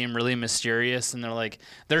make it seem really mysterious, and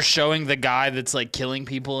they're showing the guy that's like killing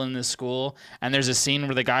people in this school, and there's a scene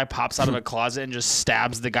where the guy pops out of a closet and just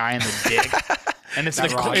stabs the guy in the dick. And it's the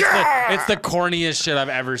corniest shit I've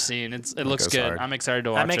ever seen. It looks good. hard. I'm excited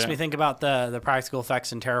to watch it. That makes me think about the practical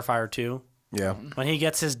effects in Terrifier 2 Yeah, when he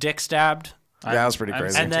gets his dick stabbed. that was pretty I haven't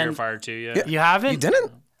crazy. seen And then- Terrifier 2 yet. You haven't? You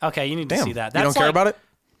didn't? Okay, you need to Damn. see that. You don't care about it?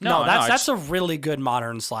 No, I that's just- a really good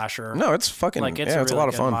modern slasher. No, it's fucking. Like it's yeah, a it's really a lot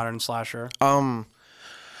of good fun. modern slasher. I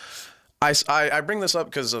bring this up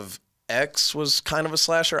because of X was kind of a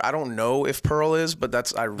slasher. I don't know if Pearl is, but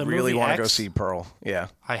I really movie want to go X? see Pearl. Yeah.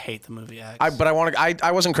 I hate the movie X. But I want to.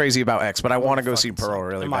 I wasn't crazy about X, but I want to go see fucking Pearl suck,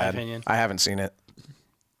 really in my bad. opinion. I haven't seen it.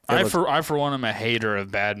 I for one am a hater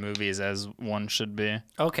of bad movies, as one should be.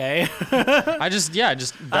 Okay. I just I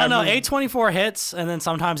don't know. movie- A24 hits, and then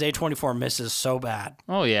sometimes A24 misses so bad.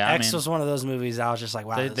 Oh yeah, X was one of those movies I was just like,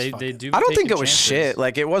 wow, they they do. I don't take think it good was chances. shit.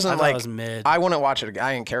 Like it wasn't I thought like it was mid. I wouldn't watch it.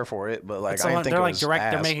 I didn't care for it, but like I didn't think they're it like was they're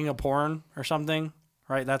ass. making a porn or something,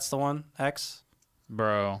 right? That's the one. X.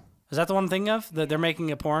 Bro. Is that the one I'm thinking of? That they're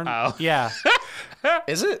making a porn? Oh. Yeah.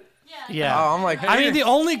 Is it? Yeah. Oh, I'm like. I mean, the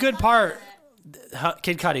only good part,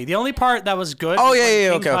 Kid Cudi. The only part that was good. Oh, was yeah, when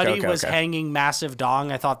yeah, Kid okay, Cudi was okay. hanging massive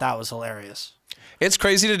dong. I thought that was hilarious. It's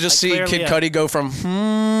crazy to just Like, see clearly Kid a- Cudi go from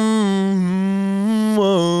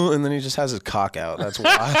whoa, and then he just has his cock out. That's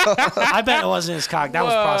wild. I bet it wasn't his cock. That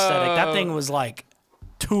was prosthetic. That thing was like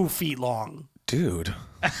 2 feet long. Dude,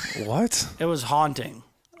 what? It was haunting.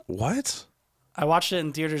 What? I watched it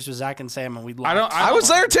in theaters with Zach and Sam, and we laughed. I was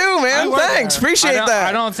there too, man. worked Thanks, there. appreciate that.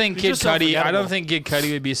 I don't think Kid just so Cudi. I forgettable. don't think Kid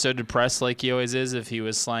Cudi would be so depressed like he always is if he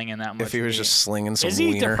was slanging that much. If he was weed. just slinging some Is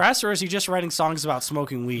he wiener. depressed, or is he just writing songs about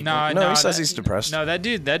smoking weed? No, he says he's depressed. No, that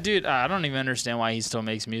dude. I don't even understand why he still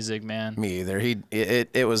makes music, man. Me either.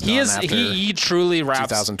 It was He done is. after. He truly raps.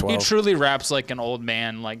 2012. He truly raps like an old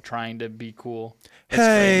man, like trying to be cool.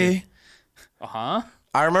 Hey. Huh?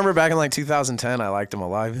 I remember back in like 2010, I liked him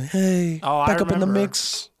alive. Hey, Oh, I back up in the remember.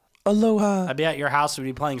 mix. Aloha. I'd be at your house, we'd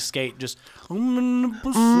be playing skate, just. Yeah,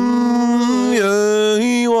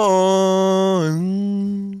 he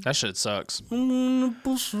won. That shit sucks. Oh,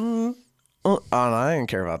 no, I didn't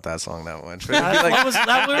care about that song that much. But That's what was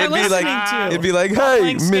that we were it'd be listening like, to. it'd be like, hey,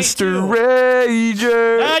 playing skate Mr. too.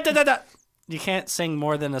 Rager. Da, da, da, da. You can't sing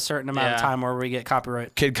more than a certain amount of time or we get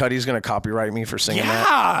copyright. Kid Cudi's gonna copyright me for singing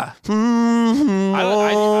that. Yeah.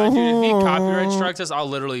 Dude, if he copyright strikes us, I'll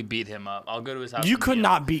literally beat him up. I'll go to his house. You could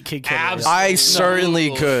not beat Kid Cudi. Absolutely. I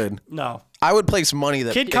certainly could. No. I would place money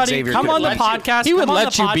that Kid Cudi, Xavier come could on the win. podcast. He would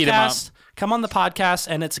let you beat him up. Come on the podcast,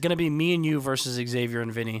 and it's gonna be me and you versus Xavier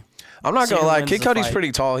and Vinny. I'm not gonna who lie, wins Kid the Cudi's fight.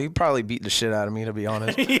 pretty tall. He'd probably beat the shit out of me, to be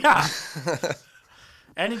honest. Yeah.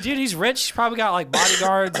 And dude, he's rich. He's probably got like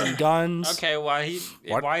bodyguards and guns. Okay, why is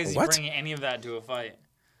he What? bringing any of that to a fight?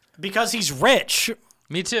 Because he's rich.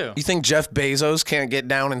 Me too. You think Jeff Bezos can't get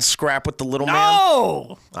down and scrap with the little man?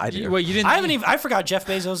 No. I do. Wait, you didn't? I forgot Jeff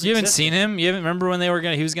Bezos. You haven't existed. seen him? You haven't remember when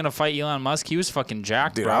he was gonna fight Elon Musk? He was fucking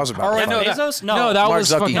jacked, Dude, bro. I was about to Or, fight. that- Bezos? No, No. that Mark was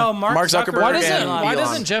Zuckerberg. fucking. No, Mark Zuckerberg. Why and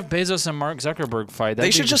doesn't Elon. Jeff Bezos and Mark Zuckerberg fight? They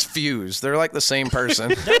That'd should be- just fuse. They're like the same person.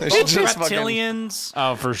 They're They both should just fucking. reptilians.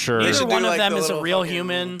 Oh, for sure. They Neither should do one of like them the is a little real fucking-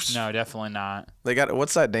 human. No, definitely not. They got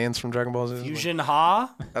what's that dance from Dragon Ball Z? Fusion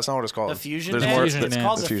Ha. That's not what it's called. The fusion There's dance. more. Fusion It's dance.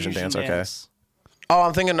 called The the fusion dance, okay. dance. Oh,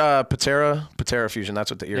 I'm thinking Patera fusion. That's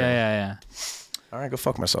what the ear. Yeah. All right, go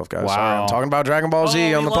fuck myself, guys. Wow. Sorry, I'm talking about Dragon Ball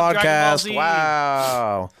Z Oh, on we the love Dragon Ball podcast. Z.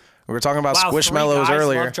 Wow. We were talking about Wow, Squishmallows 3 guys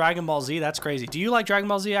earlier. love Dragon Ball Z. That's crazy. Do you like Dragon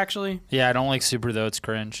Ball Z actually? Yeah, I don't like Super though. It's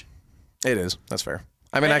cringe. It is. That's fair.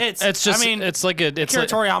 I mean, It's just. I mean, it's like a. It's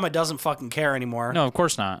Akira like, Toriyama doesn't fucking care anymore. no, of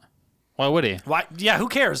course not. Why would he? Why? Yeah, who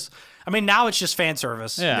cares? I mean, now it's just fan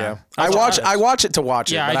service. Yeah. yeah. I watch it to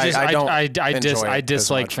watch it. Yeah, but I don't. enjoy I it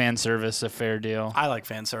dislike as much. fan service. A fair deal. I like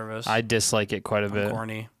fan service. I dislike it quite a bit.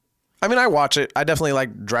 Corny. I mean, I watch it. I definitely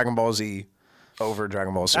like Dragon Ball Z over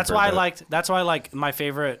Dragon Ball Super. That's why I but- liked. That's why I like my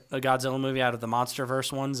favorite Godzilla movie out of the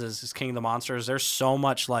MonsterVerse ones is King of the Monsters. There's so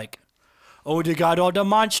much like, oh, they got all the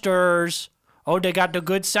monsters. Oh, they got the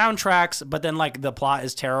good soundtracks, but then like the plot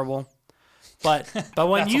is terrible. But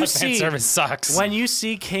when you Fan see service sucks. when you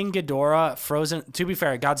see King Ghidorah frozen, to be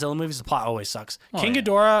fair, Godzilla movies the plot always sucks. King yeah.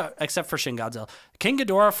 Ghidorah, except for Shin Godzilla, King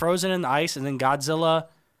Ghidorah frozen in the ice, and then Godzilla,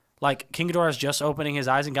 like King Ghidorah is just opening his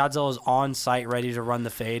eyes, and Godzilla is on site ready to run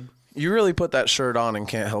the fade. You really put that shirt on and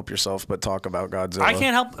can't help yourself but talk about Godzilla. I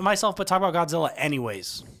can't help myself but talk about Godzilla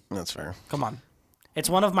anyways. That's fair. Come on. It's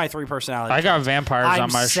one of my 3 personalities. I got vampires I'm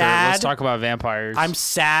on my shirt. sad. Let's talk about vampires. I'm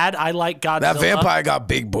sad. I like Godzilla. That vampire got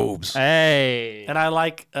big boobs. Hey. And I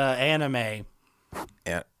like anime.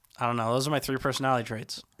 Yeah, I don't know. Those are my 3 personality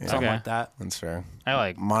traits. Something Okay. like that. that's fair. I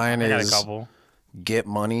like. Mine I got a is couple. get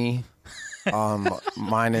money.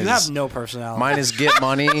 Mine is You have no personality. mine is get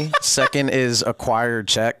money. Second is acquired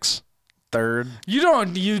checks. Third, You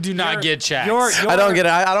do not get checks. I don't get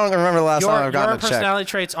it. I don't remember the last time I've gotten your a check. personality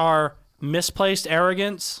traits are misplaced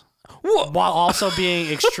arrogance while also being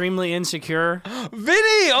extremely insecure.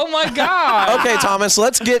 Vinny. Oh my god. Okay, Thomas,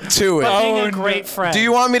 let's get to it. Being Oh, a great friend. Do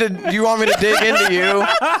you want me to dig into you?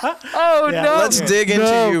 Oh Yeah. no. Let's dig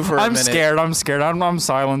into you for a I'm minute. scared. I'm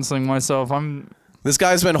silencing myself. This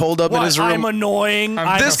guy's been holed up in What? his room. I'm annoying.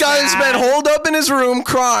 I'm This guy's sad. been holed up in his room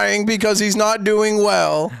crying because he's not doing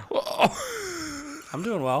well. I'm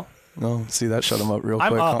doing well. No, see that shut him up real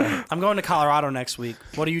quick. huh? I'm going to Colorado next week.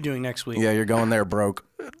 What are you doing next week? Yeah, you're going there broke.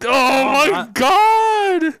 Oh my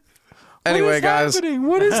god. Anyway, guys,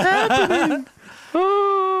 What is happening?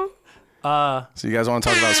 Oh. so you guys want to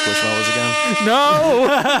talk about Squishmallows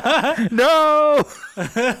again? No. No.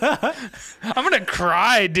 I'm gonna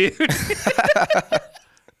cry, dude.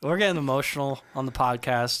 We're getting emotional on the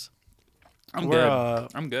podcast. I'm We're, good.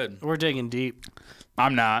 I'm good. We're digging deep.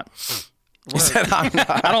 I'm not. He said, I'm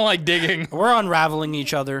not. I don't like digging. We're unraveling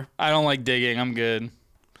each other. I don't like digging. I'm good.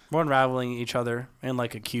 We're unraveling each other in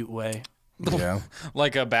like a cute way. Yeah.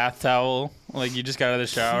 Like a bath towel. Like you just got out of the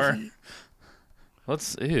shower.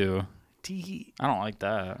 Let's ew. Tee. I don't like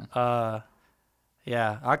that.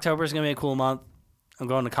 Yeah, October's gonna be a cool month. I'm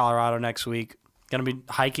going to Colorado next week. Gonna be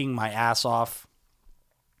hiking my ass off.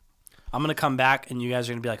 I'm gonna come back and you guys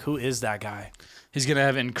are gonna be like, "Who is that guy?" He's gonna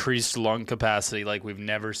have increased lung capacity like we've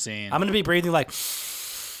never seen. I'm gonna be breathing like,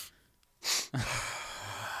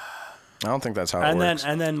 I don't think that's how it and works.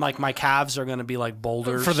 then like my calves are gonna be like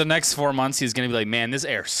boulders. For the next 4 months, he's gonna be like, "Man, this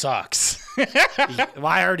air sucks." Well,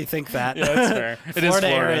 I already think that. Yeah, that's fair. It is Florida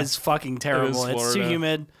air Florida. is fucking terrible. It's too Florida.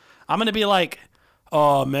 humid. I'm gonna be like,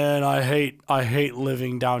 "Oh man, I hate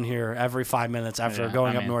living down here." Every 5 minutes after Yeah,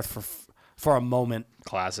 going I up mean- north for a moment.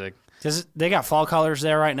 Classic. They got fall colors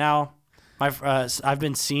there right now. I've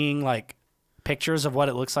been seeing like pictures of what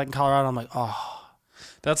it looks like in Colorado. I'm like, oh,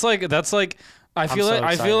 That's like I feel so like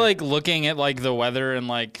I excited. feel like looking at like the weather and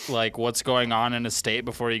like what's going on in a state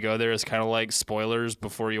before you go there is kind of like spoilers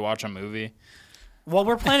before you watch a movie. well,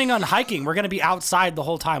 we're planning on hiking. We're gonna be outside the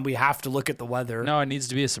whole time. We have to look at the weather. No, it needs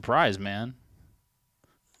to be a surprise, man.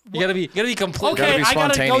 You gotta be completely. Okay, be I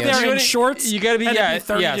gotta go spontaneous. there in shorts. You gotta be and yeah, it'd be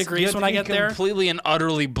 30 yes, you degrees have when to I be get there. completely and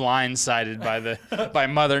utterly blindsided by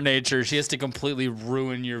Mother Nature. She has to completely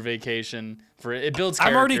ruin your vacation for it. It builds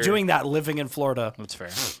character. I'm already doing that living in Florida. That's fair.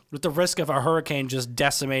 With the risk of a hurricane just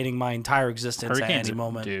decimating my entire existence Hurricanes, at any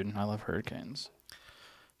moment. dude. I love hurricanes.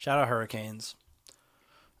 Shout out hurricanes.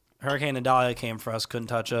 Hurricane Adalia came for us, couldn't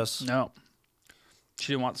touch us. No,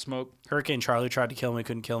 she didn't want smoke. Hurricane Charlie tried to kill me,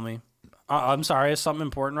 couldn't kill me. I'm sorry, is something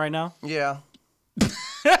important right now? Yeah.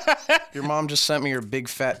 Your mom just sent me your big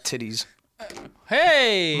fat titties.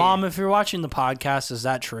 Hey, Mom, if you're watching the podcast, is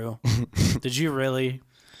that true? Did you really?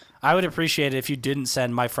 I would appreciate it if you didn't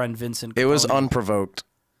send my friend Vincent. It was Capone. unprovoked.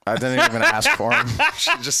 I didn't even ask for him.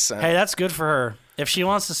 She just sent. Hey, that's good for her. If she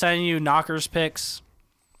wants to send you knockers pics,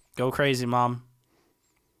 go crazy, Mom.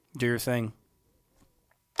 Do your thing.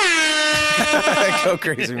 Go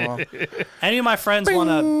crazy, mom. Any of my friends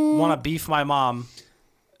wanna beef my mom?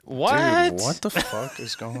 what? Dude, what the fuck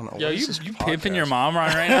is going on? Yo, What is you this pimping podcast? your mom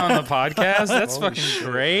right now on the podcast? That's Holy fucking shit,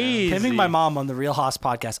 crazy. Pimping my mom on the Real Hoss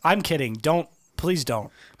podcast. I'm kidding. Please don't.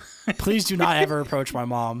 Please do not ever approach my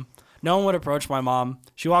mom. No one would approach my mom.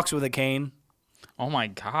 She walks with a cane. Oh my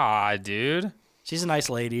god, dude. She's a nice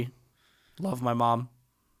lady. Love my mom.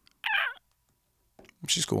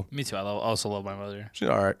 She's cool. Me too. I also love my mother. She's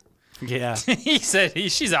all right. Yeah. He said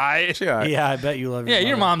she's aight. She's all right. Yeah, I bet you love your Yeah, mother.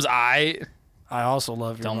 your mom's aight. I also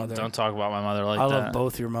love your mother. Don't talk about my mother like I that. love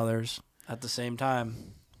both your mothers at the same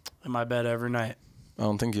time in my bed every night. I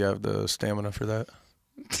don't think you have the stamina for that.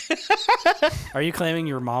 Are you claiming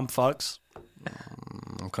your mom fucks?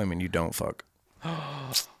 I'm claiming you don't fuck. You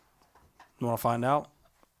want to find out?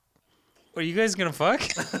 Are you guys gonna fuck?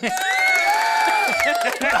 The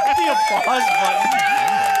applause button.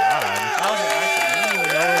 I didn't even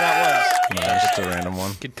know where that was. No, it's just a random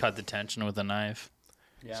one. Could cut the tension with a knife.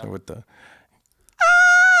 Yeah. So with the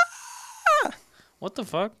What the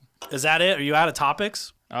fuck? Is that it? Are you out of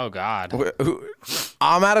topics? Oh god.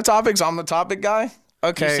 I'm out of topics. I'm the topic guy.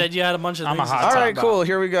 Okay. You said you had a bunch of I'm a things. to hot all talk right, about. cool.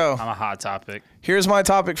 Here we go. I'm a hot topic. Here's my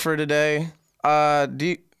topic for today.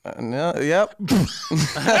 No, yep.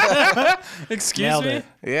 Excuse Nailed me? it.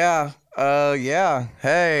 Yeah. Yeah.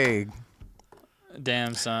 Hey,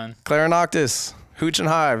 Damn, son. Clarinoctus, Hooch and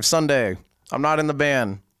Hive, Sunday. I'm not in the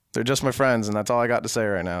band. They're just my friends, and that's all I got to say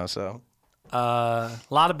right now. So, A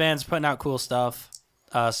lot of bands putting out cool stuff.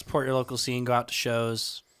 Support your local scene. Go out to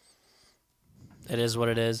shows. It is what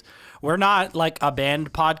it is. We're not like a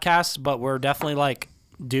band podcast, but we're definitely like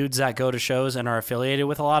dudes that go to shows and are affiliated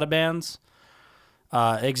with a lot of bands.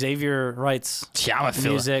 Xavier writes Yeah,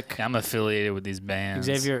 music. I'm affiliated with these bands.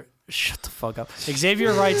 Xavier, shut the fuck up.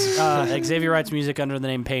 Xavier writes music under the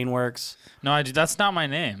name Painworks. No, that's not my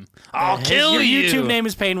name. I'll kill Your you. YouTube name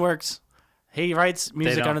is Painworks. He writes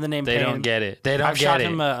music under the name They Pain. don't get it. They don't I've get shot it.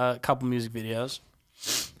 him a couple music videos.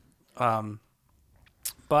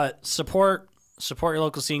 But support your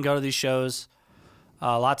local scene. Go to these shows.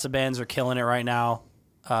 Lots of bands are killing it right now.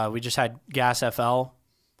 We just had Gas FL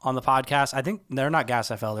on the podcast. I think they're not Gas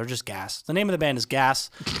FL. They're just Gas. The name of the band is Gas.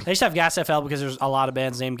 They just have Gas FL because there's a lot of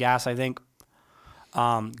bands named Gas, I think.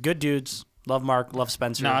 Good dudes. Love Mark. Love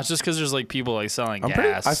Spencer. No, it's just because there's like people like selling I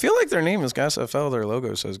gas. feel like their name is Gas FL. Their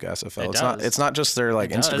logo says Gas FL. It's not. does. It's not just their like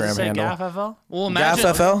Does it Instagram say handle. Gaff FL? well, Gaff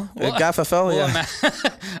imagine, FL. Gaff FL. well, Yeah.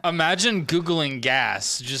 imagine Googling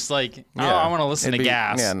gas. Just like, oh, I want to listen to It'd be-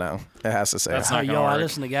 gas. Yeah, no, it has to say. That's it. not Yo, gonna I work.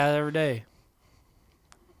 listen to Gas every day.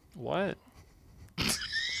 What?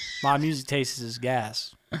 My music taste is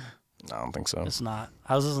Gas. I don't think so. It's not.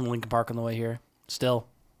 I was listening to Linkin Park on the way here. Still.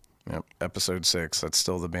 Yep. Episode 6. That's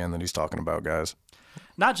still the band that he's talking about, guys.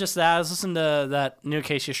 Not just that. I was listening to that new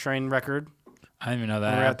Acacia Strain record. I didn't even know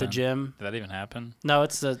that. We were at the happened. gym. Did that even happen? No,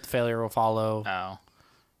 it's the Failure Will Follow. Oh,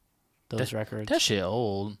 Those records. that shit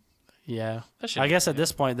old. Yeah. That shit I guess at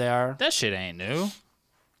this point they are. That shit ain't new.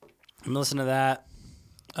 I'm listening to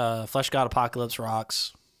that. Flesh God Apocalypse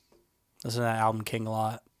rocks. Listen to that album King a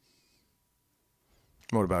lot.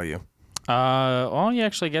 What about you? Well, you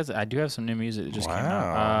actually guess it. I do have some new music that just came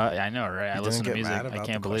out. Wow. I know, right? I You listen to didn't get music. mad I about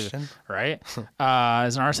can't the believe question? it. Right?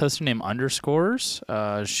 There's an artist named Underscores.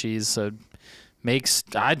 She's makes.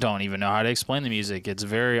 I don't even know how to explain the music. It's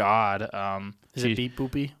very odd. Is it beat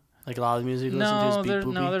boopy? Like a lot of the music you listen to is beat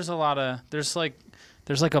boopy? there's a lot of there's like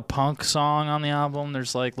a punk song on the album.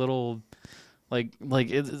 There's like little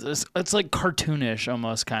it's like cartoonish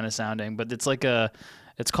almost kind of sounding, but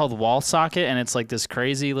it's called Wall Socket, and it's like this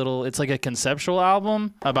crazy little. It's like a conceptual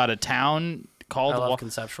album about a town called I love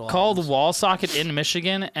conceptual called albums. Wall Socket in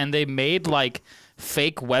Michigan, and they made like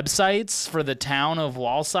fake websites for the town of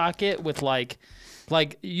Wall Socket with like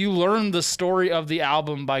like you learn the story of the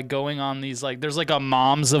album by going on these like there's like a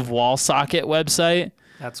Moms of Wall Socket website.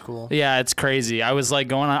 That's cool. Yeah, it's crazy. I was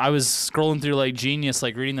like I was scrolling through like Genius,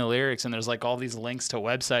 like reading the lyrics, and there's like all these links to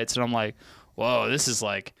websites, and I'm like, whoa, this is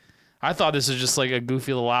like, I thought this was just like a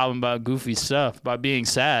goofy little album about goofy stuff, about being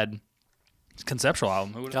sad. It's a conceptual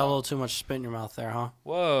album. Who would've Got a thought? little too much spit in your mouth there, huh?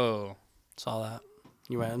 Whoa. Saw that.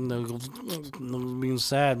 You went being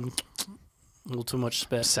sad. A little too much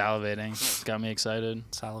spit. Salivating. Got me excited.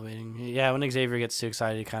 Salivating. Yeah, when Xavier gets too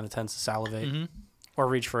excited, he kind of tends to salivate or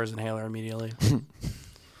reach for his inhaler immediately.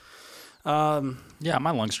 Yeah,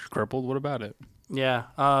 my lungs are crippled. What about it? Yeah.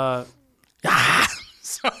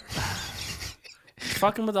 Sorry.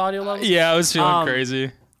 Fucking with the audio levels. Yeah, I was feeling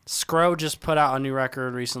crazy. Scro just put out a new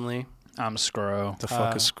record recently. I'm Scro. The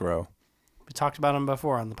fuck is Scro? We talked about him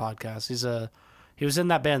before on the podcast. He was in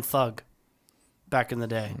that band Thug back in the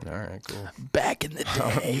day. All right, cool. Back in the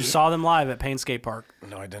day. You saw them live at Payne Skate Park.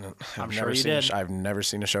 No, I didn't. I'm sure you did. I've never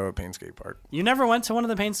seen a show at Payne Skate Park. You never went to one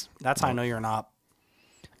of the Paynes? That's how I know you're an op.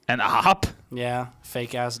 An op? Yeah,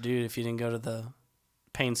 fake ass dude if you didn't go to the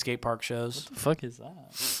Payne Skate Park shows. The fuck is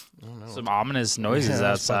that? I don't know. Some ominous noises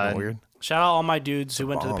That's fucking outside. weird. Shout out all my dudes who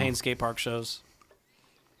went to the bomb. Payne Skate Park shows.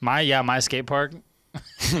 My skate park.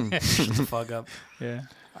 Shut the fuck up. Yeah.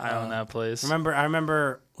 I own that place. I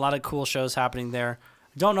remember a lot of cool shows happening there.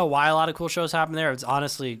 Don't know why a lot of cool shows happen there. It's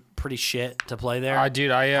honestly pretty shit to play there. Dude,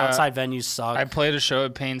 outside venues suck. I played a show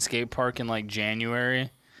at Payne Skate Park in like January,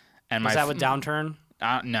 and Was that with Downturn?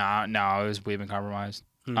 No, it was We've Been Compromised.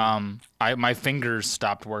 My fingers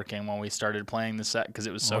stopped working when we started playing the set because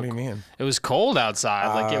it was so. What do you mean? It was cold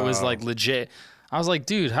outside. Like it was like legit. I was like,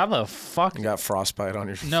 dude, how the fuck? You got frostbite on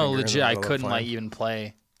your finger. No, in the legit. I middle of couldn't like playing? even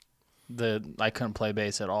play. I couldn't play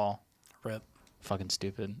bass at all. Rip. Fucking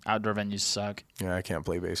stupid. Outdoor venues suck. Yeah, I can't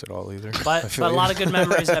play bass at all either. But a lot of good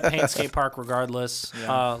memories at Payne Skate Park regardless.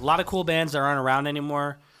 A lot of cool bands that aren't around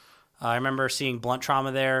anymore. I remember seeing Blunt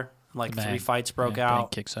Trauma there. Like Bang. 3 fights broke Yeah, out. Bang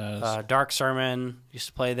kicks ass. Dark Sermon used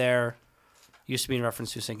to play there. Used to be in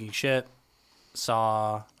reference to Sinking Ship.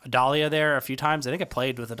 Saw Adalia there a few times. I think I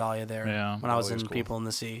played with Adalia there when I was in Adalia's cool. People in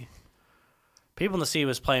the Sea. People in the Sea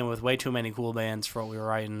was playing with way too many cool bands for what we were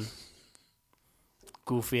writing.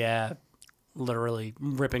 Goofy ass, literally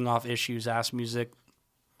ripping off Issues ass music.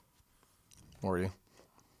 Were you?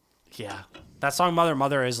 Yeah. That song Mother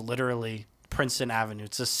Mother is literally Princeton Avenue.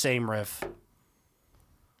 It's the same riff.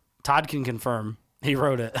 Todd can confirm. He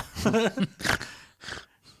wrote it.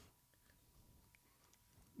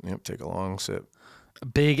 Yep, take a long sip.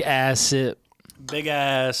 Big ass sip. Big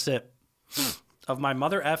ass sip of my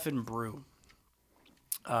Mother Effin' brew.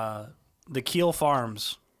 The Keel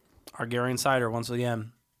Farms Argarian cider once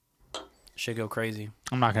again. Should go crazy.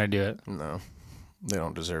 I'm not gonna do it. No, they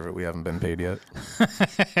don't deserve it. We haven't been paid yet.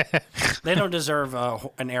 They don't deserve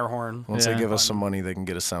an air horn. Once Yeah. they give us some money, they can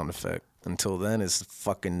get a sound effect. Until then, it's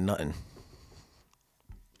fucking nothing.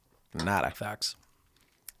 Nada. Facts.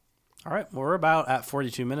 All right, well, we're about at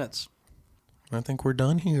 42 minutes. I think we're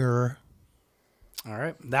done here. All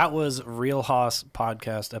right, that was Real Hoss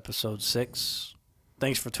Podcast episode 6.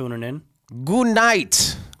 Thanks for tuning in. Good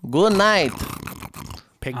night. Good night.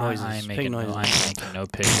 Pig noises. I ain't Pig making noises. no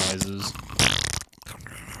pig noises.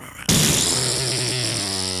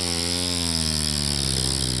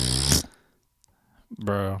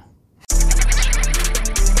 Bro.